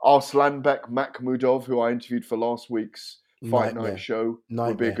 Arslanbek Makhmudov, who I interviewed for last week's Fight Night show,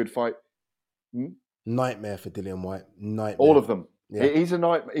 would be a good fight. Nightmare for Dillian Whyte. Nightmare. All of them. Yeah. He's a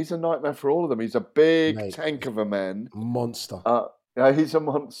nightmare for all of them. He's a big tank of a man. Monster. He's a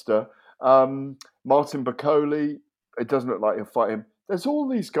monster. Martin Bacoli, it doesn't look like he'll fight him. There's all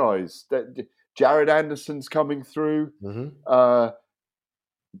these guys. Jared Anderson's coming through.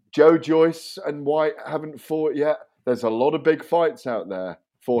 Joe Joyce and Whyte haven't fought yet. There's a lot of big fights out there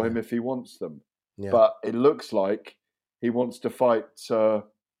for him if he wants them. But it looks like he wants to fight the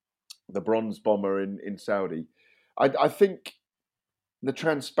bronze bomber in Saudi. I think the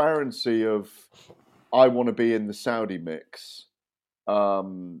transparency of I want to be in the Saudi mix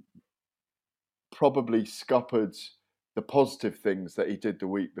probably scuppered the positive things that he did the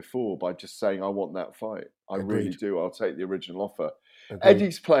week before by just saying, I want that fight. I really do. I'll take the original offer.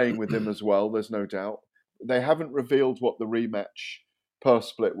 Eddie's playing with him as well, there's no doubt. They haven't revealed what the rematch per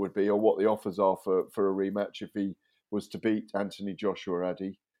split would be or what the offers are for a rematch if he was to beat Anthony Joshua,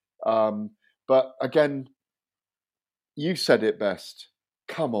 Eddie. But again, you said it best.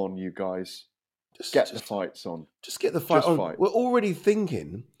 Come on, you guys. Get the fights on. Just get the fight on. We're already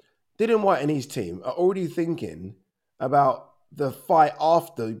thinking, Dillian Whyte and his team are already thinking about the fight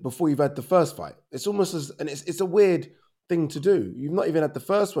before you've had the first fight. It's almost it's a weird thing to do. You've not even had the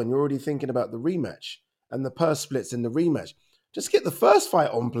first one. You're already thinking about the rematch and the purse splits in the rematch. Just get the first fight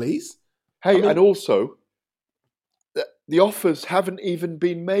on, please. Hey, and also, the offers haven't even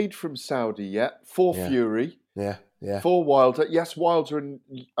been made from Saudi yet for Fury. For Wilder. Yes, Wilder and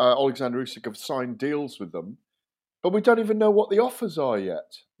Alexander Usyk have signed deals with them, but we don't even know what the offers are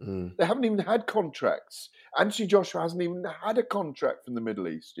yet. They haven't even had contracts. Anthony Joshua hasn't even had a contract from the Middle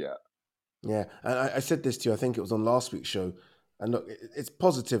East yet. Yeah, and I said this to you, I think it was on last week's show, and look, it's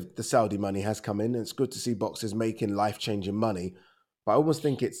positive the Saudi money has come in, and it's good to see boxers making life-changing money, but I almost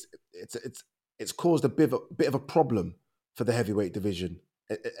think it's caused a bit of a problem for the heavyweight division.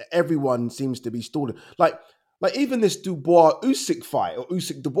 Everyone seems to be stalling. Like even this Dubois-Usyk fight, or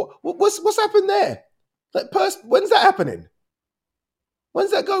Usyk-Dubois, what's happened there? When's that happening?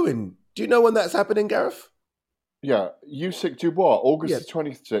 When's that going? Do you know when that's happening, Gareth? Yeah, Usyk Dubois, August the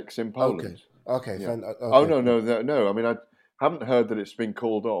 26th in Poland. Okay. Yeah. Oh, no. I mean, I haven't heard that it's been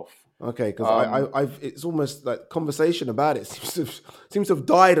called off. Okay, because it's almost like conversation about it seems to have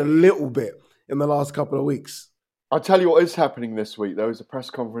died a little bit in the last couple of weeks. I'll tell you what is happening this week, though, is a press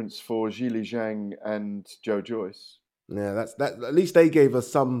conference for Zhili Zhang and Joe Joyce. Yeah, that's that. At least they gave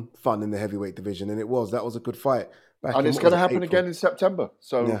us some fun in the heavyweight division, and that was a good fight. And it's going to happen again in September.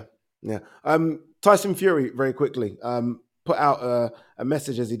 So yeah. Tyson Fury, very quickly, put out a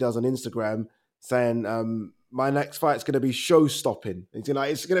message as he does on Instagram saying, "My next fight's going to be show-stopping."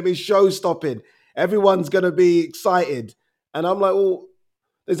 It's going to be show-stopping. Everyone's going to be excited, and I'm like, well,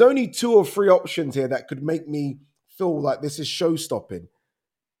 there's only 2 or 3 options here that could make me feel like this is show-stopping.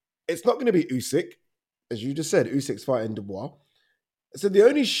 It's not going to be Usyk, as you just said. Usyk's fighting Dubois. So the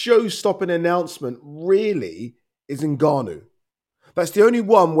only show-stopping announcement really is Ngannou. That's the only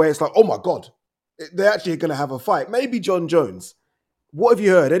one where it's like, oh my God, they're actually going to have a fight. Maybe John Jones. What have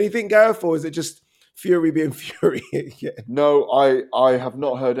you heard? Anything, Gareth, or is it just Fury being Fury? Yeah. No, I have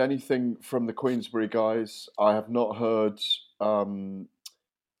not heard anything from the Queensberry guys. I have not heard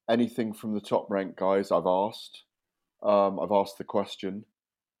anything from the top rank guys. I've asked the question,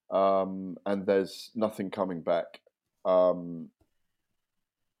 and there's nothing coming back. I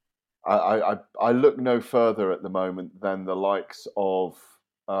look no further at the moment than the likes of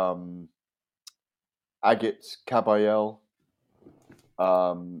Agit Kabayel,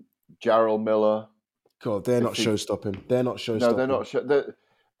 Jarrell Miller. God, they're not show-stopping. They're not show-stopping. No, they're not.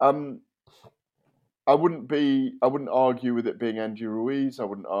 I wouldn't argue with it being Andy Ruiz. I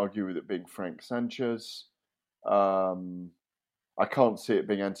wouldn't argue with it being Frank Sanchez. I can't see it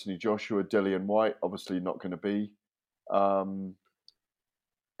being Anthony Joshua, Dillian Whyte. Obviously, not going to be.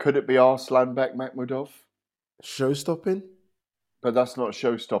 Could it be Arslanbek Makhmudov? Show-stopping? But that's not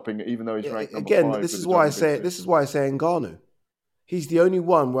show-stopping, even though he's ranked number 5. This is why I say Ngannou. He's the only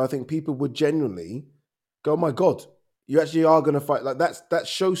one where I think people would genuinely go, oh my God, you actually are going to fight. Like that's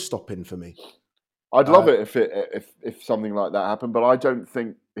show-stopping for me. I'd love it if something like that happened, but I don't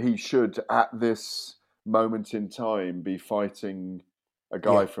think he should, at this moment in time, be fighting a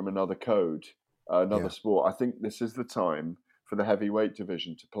guy from another code, another sport. I think this is the time for the heavyweight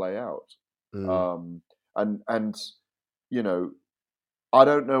division to play out. And you know, I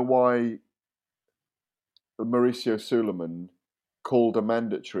don't know why Mauricio Suleiman called a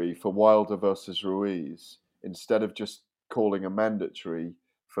mandatory for Wilder versus Ruiz instead of just calling a mandatory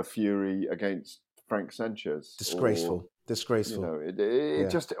for Fury against Frank Sanchez. Disgraceful. You know, it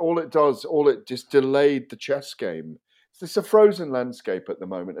just delayed the chess game. It's a frozen landscape at the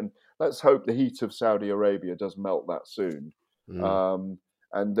moment, and let's hope the heat of Saudi Arabia does melt that soon. And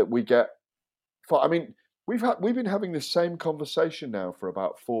that we get. I mean, we've been having this same conversation now for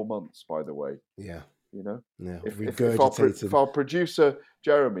about 4 months. By the way, yeah, you know, yeah. If our producer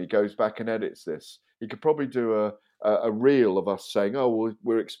Jeremy goes back and edits this, he could probably do a reel of us saying, "Oh, well,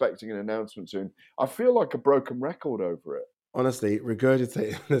 we're expecting an announcement soon." I feel like a broken record over it. Honestly,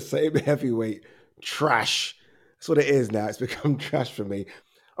 regurgitating the same heavyweight trash. That's what it is now. It's become trash for me.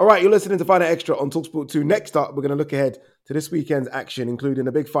 All right, you're listening to Fight Night Extra on TalkSport 2. Next up, we're going to look ahead to this weekend's action, including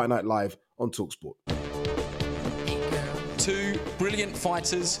a big Fight Night Live on TalkSport. 2 brilliant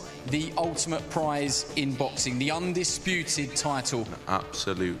fighters, the ultimate prize in boxing, the undisputed title. An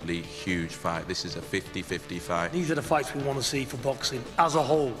absolutely huge fight. This is a 50-50 fight. These are the fights we want to see for boxing as a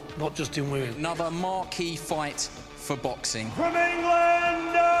whole, not just in women. Another marquee fight for boxing. From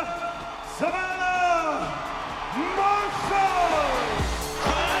England, Savannah Marshall!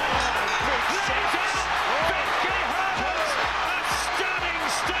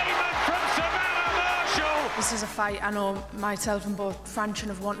 This is a fight I know myself and both Franchon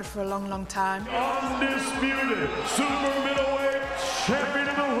have wanted for a long, long time. Undisputed super middleweight champion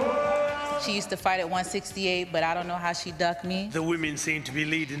of the world. She used to fight at 168, but I don't know how she ducked me. The women seem to be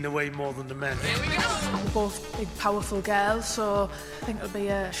leading the way more than the men. Here we go. We're both big, powerful girls, so I think it'll be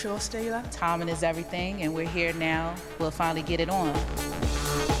a show stealer. Timing is everything, and we're here now. We'll finally get it on.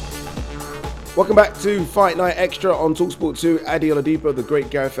 Welcome back to Fight Night Extra on TalkSport 2. Adi Oladipo, the great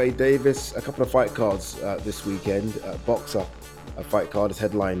Gareth A. Davis. A couple of fight cards this weekend. Boxer, a fight card is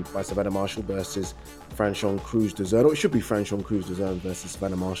headlined by Savannah Marshall versus Franchon Cruz-Dezurn. Or it should be Franchon Cruz-Dezurn versus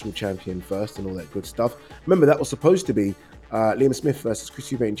Savannah Marshall, champion first and all that good stuff. Remember, that was supposed to be Liam Smith versus Chris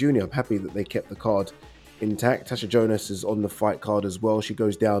Eubank Jr. I'm happy that they kept the card intact. Tasha Jonas is on the fight card as well. She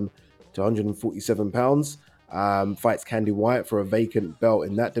goes down to 147 pounds. Fights Candy Whyte for a vacant belt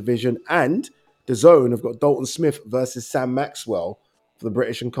in that division. And the Zone have got Dalton Smith versus Sam Maxwell for the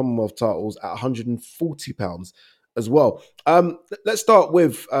British and Commonwealth titles at 140 pounds as well. Let's start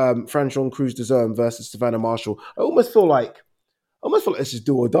with Franchon Cruz-Dezurn versus Savannah Marshall. I almost feel like this is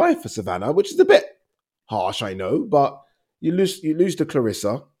do or die for Savannah, which is a bit harsh, I know, but you lose to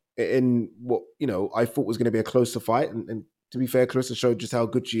Clarissa in what I thought was going to be a closer fight, and to be fair, Clarissa showed just how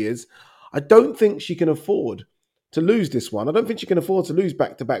good she is. I don't think she can afford to lose this one. I don't think she can afford to lose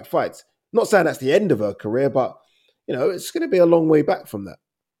back-to-back fights. Not saying that's the end of her career, but it's going to be a long way back from that.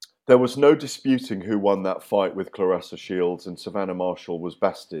 There was no disputing who won that fight with Claressa Shields, and Savannah Marshall was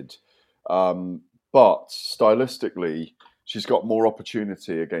bested. But stylistically, she's got more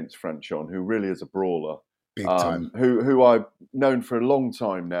opportunity against Franchon, who really is a brawler. Big time. Who I've known for a long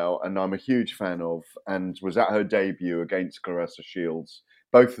time now, and I'm a huge fan of, and was at her debut against Claressa Shields.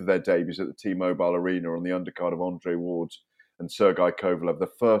 Both of their debuts at the T-Mobile Arena on the undercard of Andre Ward and Sergei Kovalev, the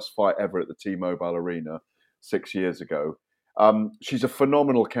first fight ever at the T-Mobile Arena 6 years ago. She's a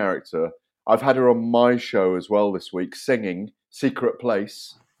phenomenal character. I've had her on my show as well this week, singing Secret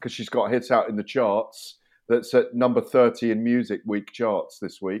Place, because she's got hits out in the charts. That's at number 30 in Music Week charts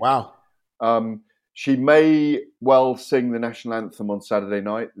this week. Wow. She may well sing the national anthem on Saturday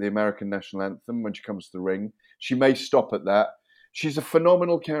night, the American national anthem, when she comes to the ring. She may stop at that. She's a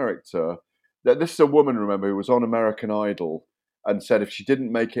phenomenal character. This is a woman, remember, who was on American Idol and said if she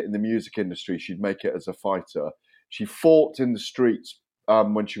didn't make it in the music industry, she'd make it as a fighter. She fought in the streets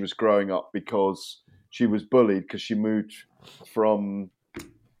when she was growing up because she was bullied because she moved to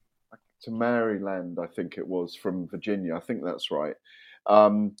Maryland, I think it was, from Virginia. I think that's right.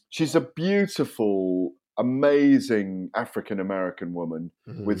 She's a beautiful, amazing African-American woman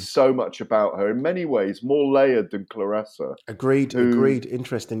with so much about her. In many ways, more layered than Claressa. Agreed.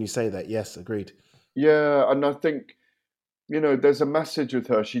 Interesting you say that. Yes, agreed. Yeah, and I think, there's a message with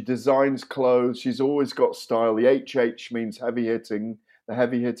her. She designs clothes. She's always got style. The HH means heavy hitting, the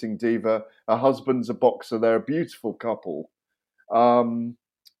heavy hitting diva. Her husband's a boxer. They're a beautiful couple.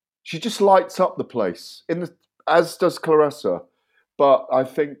 She just lights up the place, as does Claressa. But I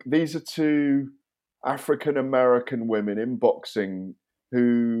think these are two African-American women in boxing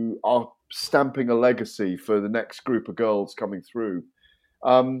who are stamping a legacy for the next group of girls coming through.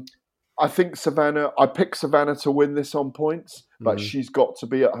 I think I picked Savannah to win this on points, but she's got to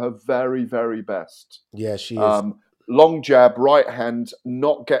be at her very, very best. Yeah, she is. Long jab, right hand,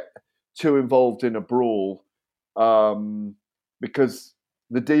 not get too involved in a brawl, because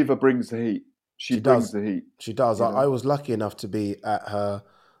the diva brings the heat. She brings the heat. She does. I was lucky enough to be at her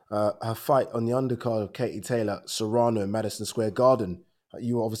fight on the undercard of Katie Taylor, Serrano in Madison Square Garden.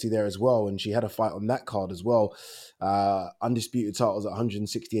 You were obviously there as well, and she had a fight on that card as well. Undisputed titles at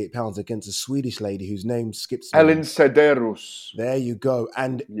 168 pounds against a Swedish lady whose name skips me. Ellen Cederus. There you go.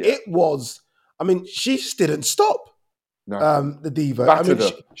 And it was, she just didn't stop. No. The diva. Battered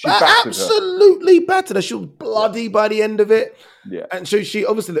her. She battered absolutely battered her. She was bloody by the end of it. Yeah. And so she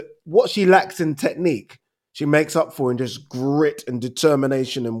obviously, what she lacks in technique, she makes up for in just grit and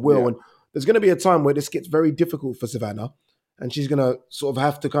determination and will. Yeah. And there's going to be a time where this gets very difficult for Savannah. And she's going to sort of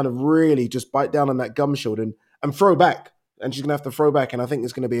have to kind of really just bite down on that gum shield and throw back. And she's going to have to throw back. And I think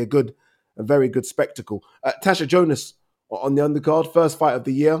it's going to be a very good spectacle. Tasha Jonas on the undercard, first fight of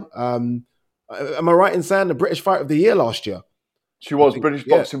the year. Am I right in saying the British Fight of the Year last year? She was British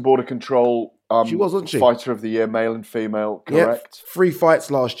Boxing Board of Control. She was, wasn't she? Fighter of the Year, male and female, correct? Yeah, 3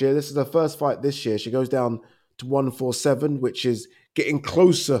 fights last year. This is her first fight this year. She goes down to 147, which is getting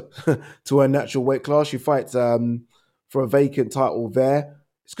closer to her natural weight class. She fights for a vacant title there.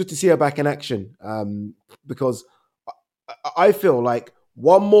 It's good to see her back in action because I feel like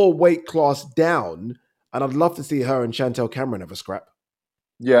one more weight class down, and I'd love to see her and Chantel Cameron have a scrap.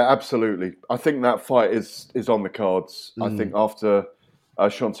 Yeah, absolutely. I think that fight is on the cards. I think after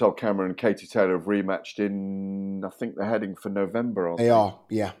Chantel Cameron and Katie Taylor have rematched I think they're heading for November, aren't they? They are,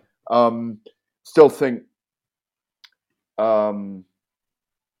 yeah. Still think Chantel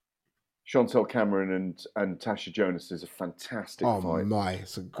Cameron and Tasha Jonas is a fantastic fight. Oh my,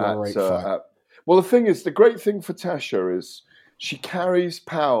 it's a great fight. Well, the thing is, the great thing for Tasha is she carries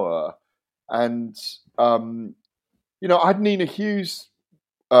power. And, I had Nina Hughes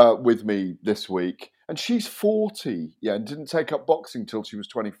with me this week, and she's 40, and didn't take up boxing till she was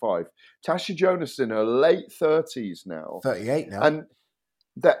 25. Tasha Jonas in her late 30s now. 38 now. And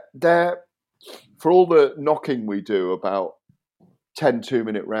they're, for all the knocking we do about 10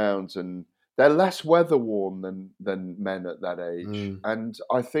 2-minute rounds, and they're less weather-worn than men at that age. And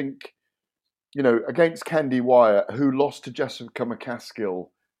I think, against Candy Wyatt, who lost to Jessica McCaskill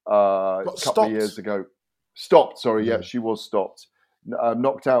a couple of years ago. Stopped, sorry, she was stopped.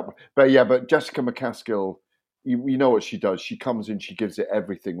 Knocked out. But Jessica McCaskill, you know what she does. She comes in, she gives it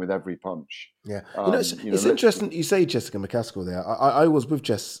everything with every punch. Yeah. It's interesting you say Jessica McCaskill there. I was with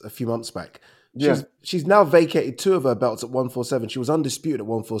Jess a few months back. She's now vacated 2 of her belts at 147. She was undisputed at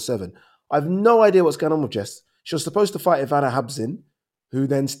 147. I have no idea what's going on with Jess. She was supposed to fight Ivana Habzin, who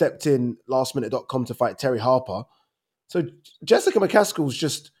then stepped in lastminute.com to fight Terry Harper. So Jessica McCaskill's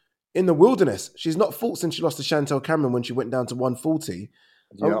just in the wilderness. She's not fought since she lost to Chantel Cameron when she went down to 140.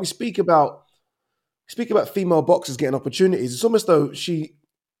 We speak about speaking about female boxers getting opportunities, it's almost though she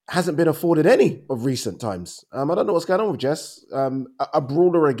hasn't been afforded any of recent times. I don't know what's going on with Jess. A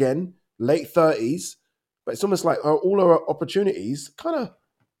brawler again, late 30s, but it's almost like all her opportunities kind of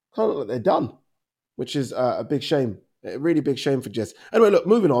look like they're done, which is a big shame. A really big shame for Jess. Anyway, look,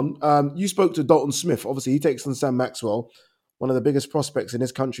 moving on. You spoke to Dalton Smith. Obviously, he takes on Sam Maxwell, one of the biggest prospects in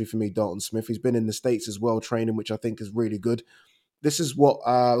this country for me, Dalton Smith. He's been in the States as well, training, which I think is really good. This is what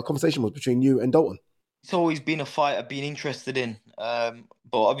the conversation was between you and Dalton. It's always been a fight I've been interested in.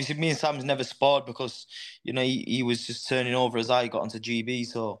 But obviously me and Sam's never sparred because, he was just turning over as I got onto GB.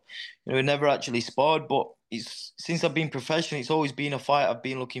 So, we never actually sparred. But since I've been professional, it's always been a fight I've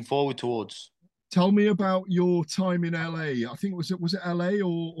been looking forward towards. Tell me about your time in LA. I think, was it LA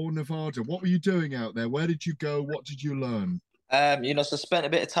or Nevada? What were you doing out there? Where did you go? What did you learn? So I spent a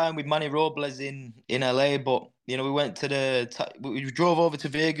bit of time with Manny Robles in LA, but, we went to we drove over to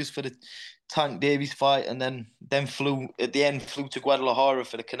Vegas for the Tank Davis fight, and then flew to Guadalajara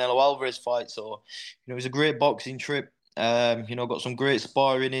for the Canelo Alvarez fight. So, it was a great boxing trip. Got some great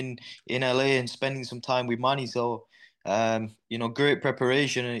sparring in LA and spending some time with Manny. So, great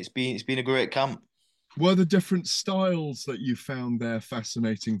preparation, and it's been a great camp. Were the different styles that you found there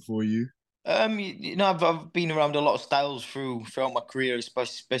fascinating for you? I've been around a lot of styles throughout my career,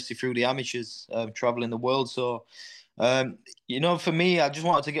 especially through the amateurs, traveling the world. So, for me, I just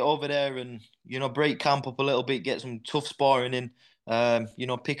wanted to get over there and, break camp up a little bit, get some tough sparring in,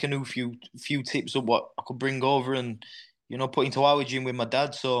 pick a new few tips of what I could bring over and, put into our gym with my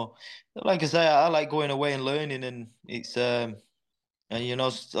dad. So, like I say, I like going away and learning, and it's, like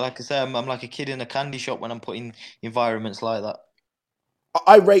I say, I'm like a kid in a candy shop when I'm put in environments like that.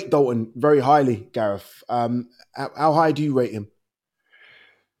 I rate Dalton very highly, Gareth. How high do you rate him?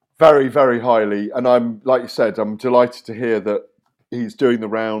 Very, very highly. And I'm, like you said, I'm delighted to hear that he's doing the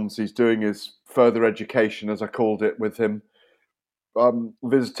rounds. He's doing his further education, as I called it, with him.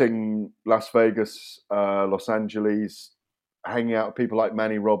 Visiting Las Vegas, Los Angeles, hanging out with people like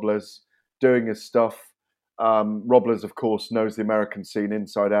Manny Robles, doing his stuff. Robles, of course, knows the American scene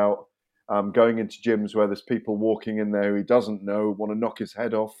inside out. Going into gyms where there's people walking in there who he doesn't know, want to knock his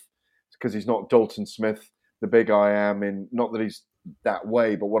head off because he's not Dalton Smith, the big I am. Not that he's that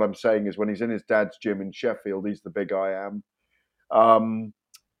way, but what I'm saying is when he's in his dad's gym in Sheffield, he's the big I am.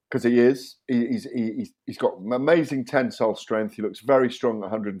 Because he is. He's got amazing tensile strength. He looks very strong at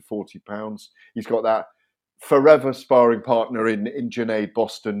 140 pounds. He's got that forever sparring partner in Junaid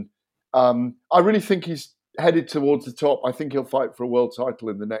Boston. I really think he's headed towards the top. I think he'll fight for a world title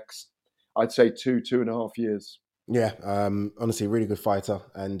in the next, I'd say 2.5 years. Yeah, honestly, really good fighter.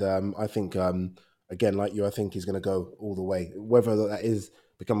 And I think, again, like you, I think he's going to go all the way. Whether that is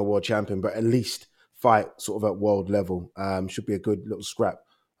become a world champion, but at least fight sort of at world level. Should be a good little scrap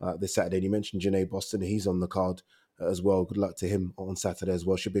this Saturday. And you mentioned Junaid Boston. He's on the card as well. Good luck to him on Saturday as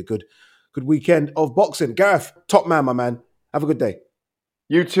well. Should be a good weekend of boxing. Gareth, top man, my man. Have a good day.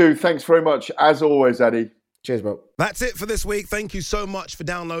 You too. Thanks very much. As always, Eddie. Cheers, bro. That's it for this week. Thank you so much for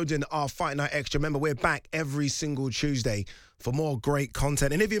downloading our Fight Night Extra. Remember, we're back every single Tuesday for more great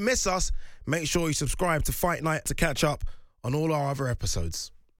content. And if you miss us, make sure you subscribe to Fight Night to catch up on all our other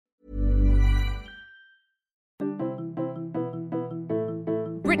episodes.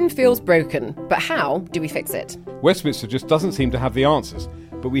 Britain feels broken, but how do we fix it? Westminster just doesn't seem to have the answers,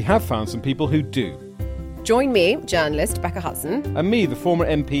 but we have found some people who do. Join me, journalist Becca Hudson. And me, the former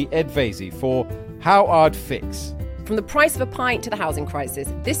MP Ed Vaizey, for How I'd Fix. From the price of a pint to the housing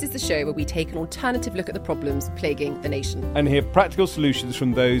crisis, this is the show where we take an alternative look at the problems plaguing the nation. And hear practical solutions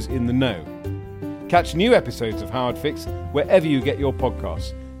from those in the know. Catch new episodes of How I'd Fix wherever you get your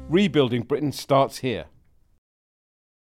podcasts. Rebuilding Britain starts here.